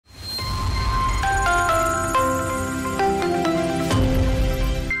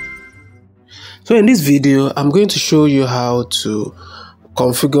So in this video, I'm going to show you how to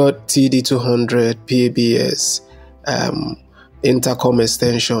configure TD200 PABX intercom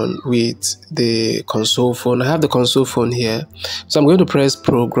extension with the console phone. I have the console phone here, so I'm going to press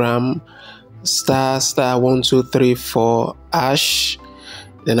program **123*4#.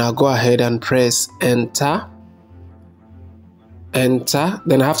 Then I'll go ahead and press enter.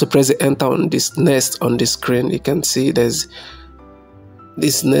 Then I have to press the enter on this next on the screen. You can see there's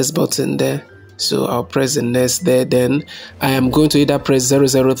this next button there, so I'll press the next there. Then I am going to either press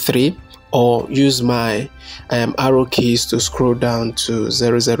 003 or use my arrow keys to scroll down to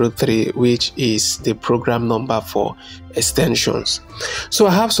 003, which is the program number for extensions. So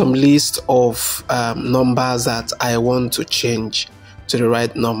I have some list of numbers that I want to change to the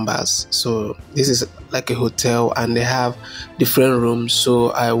right numbers. So this is like a hotel and they have different rooms,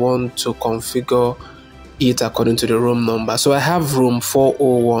 so I want to configure it according to the room number. So I have room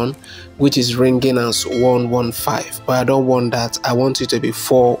 401, which is ringing as 115, but I don't want that. I want it to be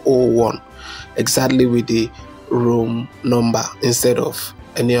 401, exactly with the room number instead of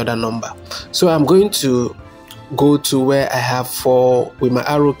any other number. So I'm going to go to where I have 4 with my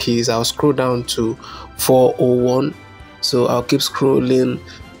arrow keys. I'll scroll down to 401. So I'll keep scrolling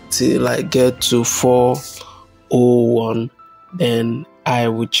till I get to 401. Then I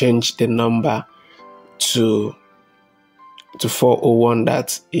will change the number to 401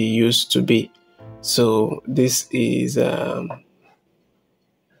 that it used to be. So this is I'll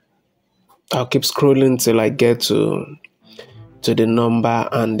keep scrolling till I get to the number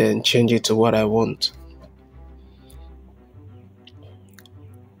and then change it to what I want.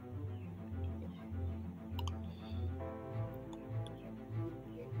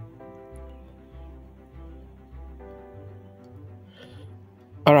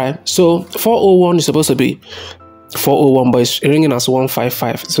 Alright, so 401 is supposed to be 401, but it's ringing as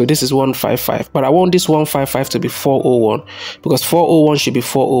 155. So this is 155, but I want this 155 to be 401 because 401 should be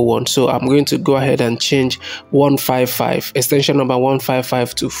 401. So I'm going to go ahead and change 155, extension number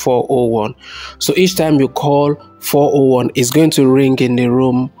 155 to 401. So each time you call 401, it's going to ring in the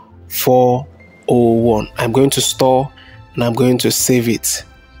room 401. I'm going to store and I'm going to save it.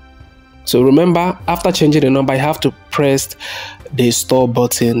 So remember, after changing the number, you have to press the store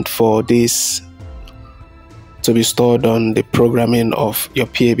button for this to be stored on the programming of your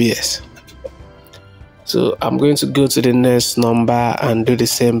PABX. So I'm going to go to the next number and do the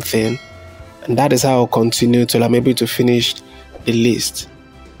same thing, and that is how I'll continue till I'm able to finish the list.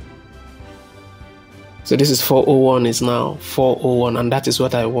 So this is 401 is now 401, and that is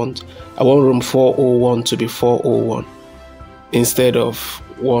what I want. I want room 401 to be 401 instead of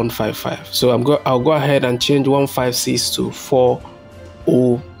 155. So I'll go ahead and change 156 to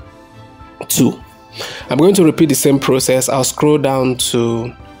 402. I'm going to repeat the same process. I'll scroll down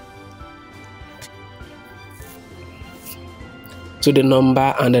to the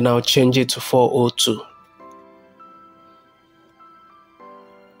number and then I'll change it to 402.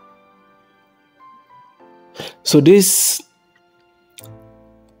 So this,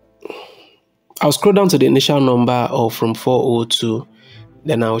 I'll scroll down to the initial number of from 402,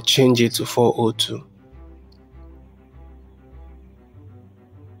 then I'll change it to 402.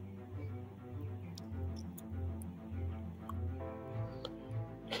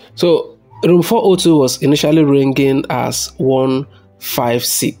 So room 402 was initially ringing as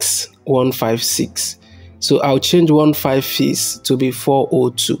 156. So I'll change 156 to be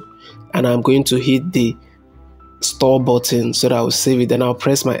 402, and I'm going to hit the store button so that I'll save it. Then I'll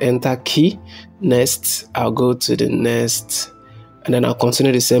press my enter key. Next, I'll go to the next, and then I'll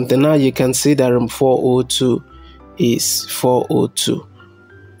continue the same thing. Now you can see that room 402 is 402.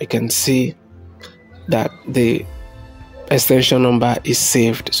 You can see that the extension number is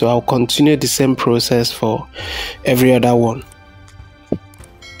saved. So I'll continue the same process for every other one.